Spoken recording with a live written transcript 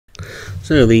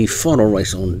So the final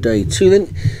race on day 2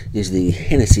 then is the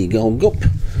Hennessy Gold Cup.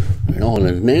 We're in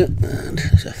Ireland now, and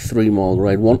it's a 3-mile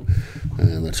grade 1.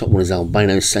 And the top one is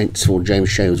Albino Saints for James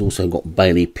Shea, who's also got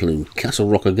Bailey Plume. Castle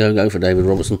Rock a Go-Go for David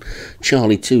Robertson.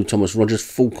 Charlie 2, Thomas Rogers.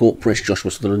 Full Court Press, Joshua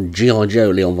Sutherland. G.I. Joe,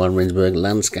 Leon van Rensburg.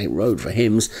 Landscape Road for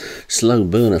Hims. Slow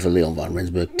Burner for Leon van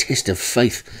Rensburg. Test of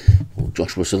Faith for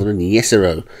Joshua Sutherland.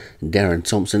 Yesero, Darren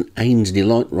Thompson. Ains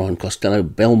Delight, Ryan Costello.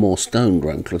 Belmore Stone,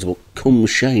 Graham Clutterbuck. Come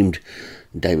Shamed,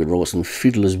 David Robertson.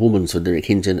 Fiddler's Woman for Derek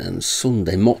Hinton. And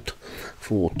Sunday Mott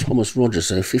for Thomas Rogers.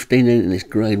 So 15 in this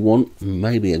grade 1,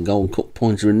 maybe a Gold Cup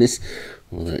pointer in this,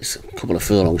 although it's a couple of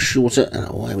furlongs shorter, and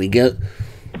away we go.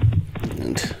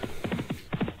 And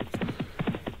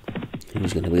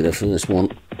who's going to be the first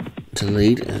one to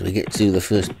lead as we get to the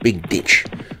first big ditch?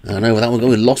 And over that one,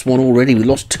 we've lost one already. We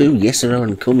lost 2. Yesero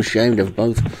and Come Shamed have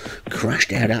both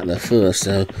crashed out at the first,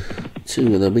 so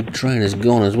 2 of the big trainers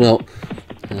gone as well,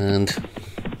 and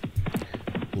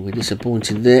we're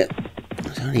disappointed there.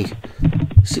 There's only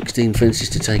 16 fences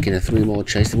to take in a 3-mile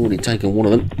chase. They've already taken one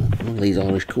of them. One of these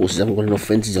Irish courses haven't got enough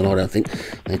fences on, I don't think.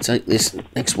 They take this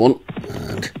next one,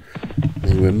 and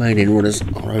the remaining runners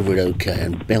are over it okay.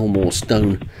 And Belmore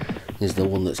Stone is the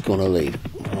one that's going to lead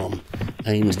from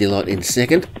Ains Delight in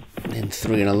second. Then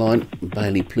 3 in a line,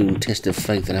 Bailey Plume, Test of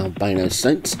Faith and Albino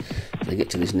Saints. They get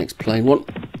to this next plain one,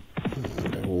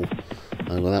 and they're all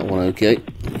over that one okay.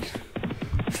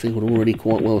 Field already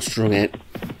quite well strung out.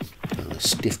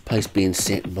 Stiff pace being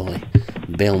set by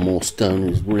Belmore Stone,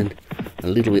 who's running a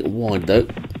little bit wide though.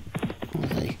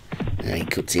 Now he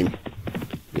cuts in,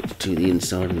 gets to the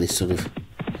inside of this sort of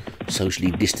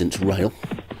socially distanced rail.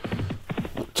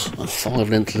 A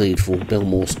 5-length lead for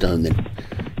Belmore Stone then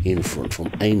in front,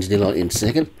 from Ains Delight in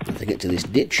second. If they get to this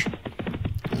ditch,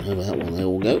 and over that one they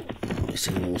all go. We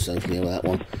see them all safely over that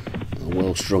one. A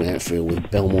well strung outfield with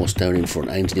Belmore Stone in front,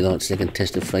 Ains Delight second,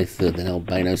 Test of Faith third, then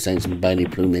Albino Saints and Bailey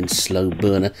Plume, then Slow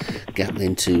Burner, gap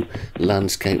then to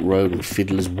Landscape Road and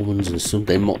Fiddler's Woman's and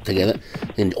Sunday Mott together.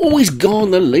 And he's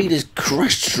gone, the leader's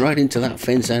crashed straight into that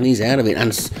fence and he's out of it,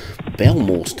 and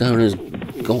Belmore Stone has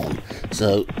gone.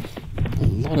 So a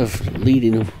lot of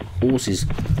leading of horses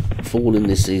falling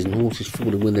this season, horses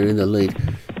falling when they're in the lead,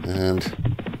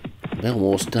 and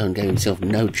Belmore Stone gave himself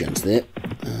no chance there,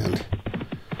 and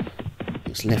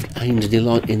it's left Ains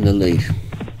Delight in the lead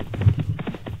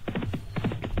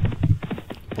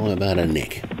by about a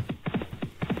neck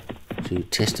to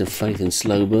Test of Faith and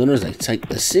Slow Burner as they take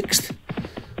the 6th,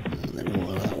 and then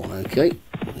all of that one okay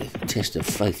with Test of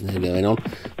Faith now going on,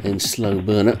 then Slow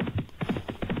Burner,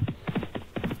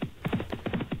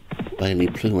 Bailey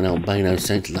Plume and Albino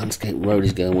Saints. Landscape Road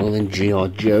is going well, then G.I.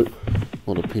 Joe, a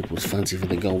lot of people's fancy for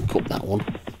the Gold Cup, that one,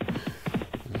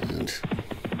 and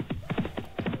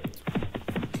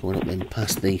going up then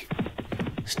past the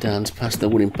stands, past the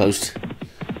winning post,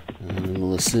 and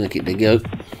another circuit to go.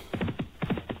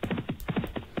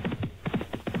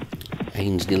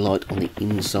 Ains Delight on the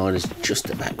inside has just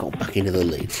about got back into the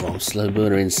lead from Slow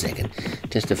Burner in second.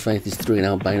 Test of Faith is 3 and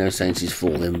Albino Saints is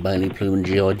 4. Then Bailey Plume and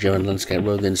G.I. Joe and Landscape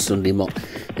Road, then Sunday Mott,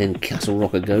 then Castle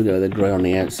Rock a Go-Go, the grey on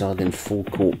the outside, then Full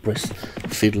Court Press,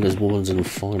 Fiddler's Woman's, and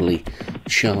finally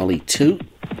Charlie 2.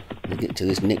 We get to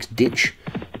this next ditch.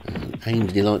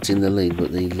 Ains Delight's in the lead,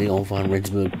 but the Leon van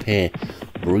Rensburg pair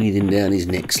breathing down his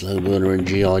neck. Slow Burner and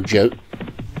G.I. Joe.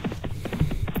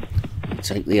 They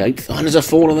take the 8th. Oh, there's a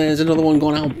faller there. There's another one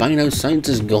gone. Albino Saints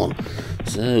has gone.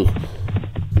 So,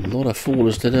 a lot of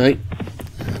fallers today.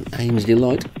 And Ains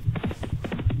Delight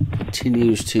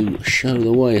continues to show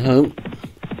the way home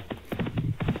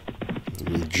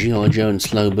with G.I. Joe and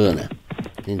Slow Burner.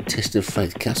 In Test of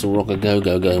Faith, Castle Rock a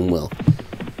Go-Go going well.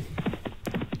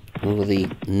 Over the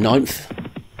 9th,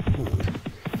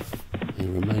 the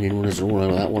remaining runners are all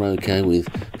over that one okay, with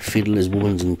Fiddler's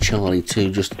Woman's and Charlie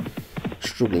 2 just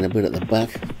struggling a bit at the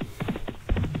back.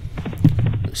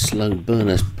 But Slow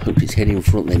Burner's poked his head in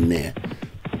front then there.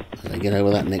 As they get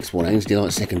over that next one, Ains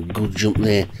Delight second, good jump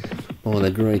there by the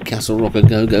grey Castle Rock a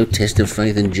Go-Go, Test of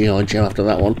Faith and G.I. Joe after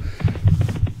that one.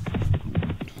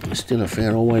 Still a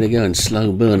fair old way to go, and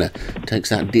Slow Burner takes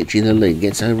that ditch in the lead,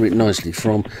 gets over it nicely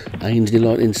from Ains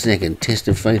Delight in second. Test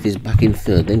of Faith is back in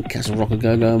third, then Castle Rock a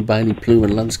Go-Go and Bailey Plume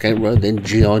and Landscape Road, then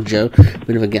G.I. Joe,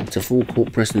 bit of a gap to Full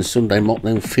Court Press and Sunday Mott,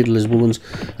 then Fiddler's Woman's,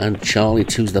 and Charlie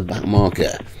 2's the back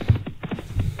marker.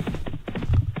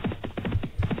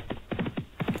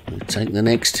 We take the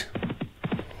next,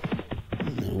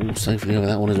 all safely over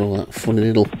that one as well. That funny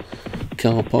little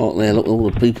car park there, look at all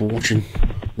the people watching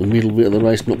the middle bit of the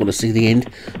race, not going to see the end.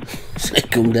 So they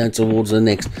come down towards the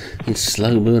next. It's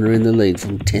Slow Burner in the lead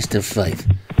from Test of Faith.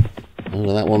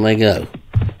 Over that one they go.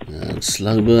 And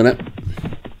Slow Burner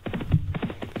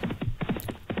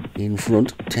in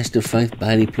front. Test of Faith,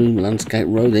 Bailey Plume, Landscape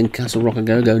Road, then Castle Rock a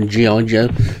Go-Go and G.I. Joe.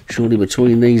 Surely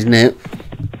between these now.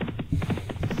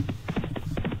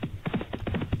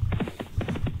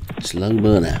 Slow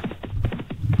burner.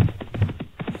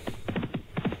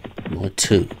 By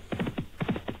 2.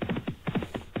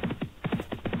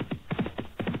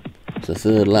 It's the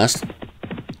third last.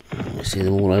 I see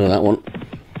them all over that one,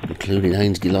 including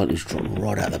Haynes Delight, who's dropped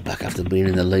right out the back after being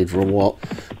in the lead for a while.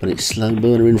 But it's Slow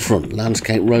Burner in front.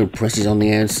 Landscape Road presses on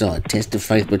the outside. Test of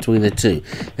Faith between the two.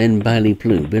 Then Bailey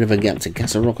Plume. Bit of a gap to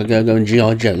Castle Rock a Go-Go and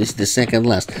G.I. Joe. This is the second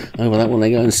last. Over that one they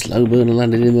go, and Slow Burner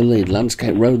landed in the lead.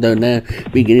 Landscape Road though now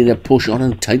beginning to push on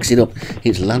and takes it up.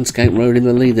 It's Landscape Road in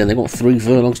the lead then. They've got 3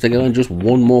 furlongs to go and just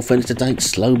one more fence to take.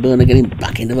 Slow Burner getting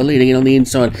back into the lead again on the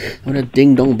inside. Having a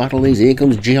ding-dong battle these. Here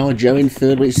comes G.I. Joe in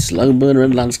third, but it's Slow Burner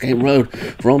and Landscape Road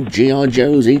from G.I.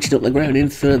 Joe's eating up the ground in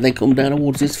third. They come down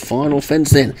towards this final fence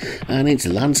then, and it's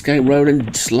Landscape Road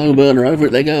and Slow Burner. Over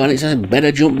it they go, and it's a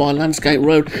better jump by Landscape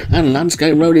Road, and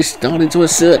Landscape Road is starting to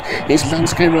assert. It's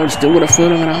Landscape Road, still got a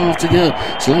furlong and a half to go.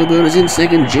 Slow Burner's in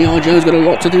second. G.I. Joe's got a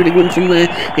lot to do to win from there.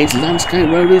 It's Landscape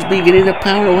Road who's beginning to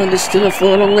power away. There's still a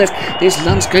furlong left. It's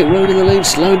Landscape Road in the lead.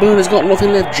 Slow Burner's got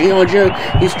nothing left. G.I. Joe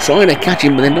is trying to catch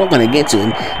him, but they're not going to get to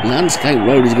him. Landscape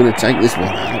Road is going to take this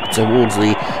one up towards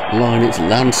the line. It's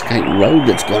Landscape Road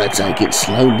that's going to take it.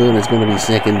 Slow Burner's going to be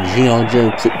second. G.I.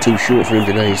 Joe trip too short for him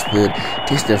today is third.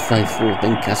 Test of Faith fourth.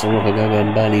 Then Castle Rock a Go-Go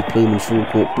and Bailey Plume and Full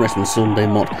Court Press and Sunday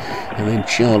Mott. And then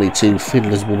Charlie 2,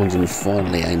 Fiddler's Woman's, and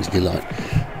finally Haynes Delight.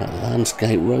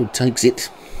 Landscape Road takes it.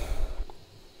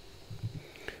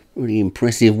 Really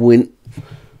impressive win.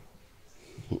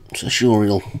 So sure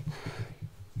he'll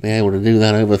be able to do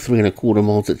that over 3 1/4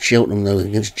 miles at Cheltenham though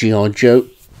against G.I. Joe.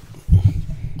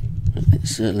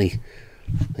 It's certainly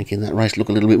making that race look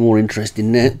a little bit more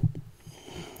interesting now.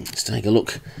 Let's take a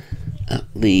look at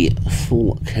the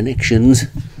full connections,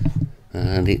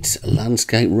 and it's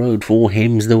Landscape Road for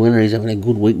Hems, the winner. He's having a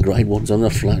good week. Grade 1's on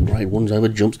the flat, Grade 1's over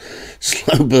jumps.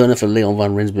 Slow Burner for Leon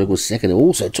Van Rensburg was second. He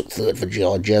also took third for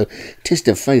G.I. Joe. Test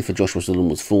of Faith for Joshua Sutherland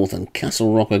was fourth, and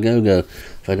Castle Rock a Go-Go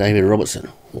for David Robertson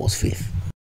was fifth.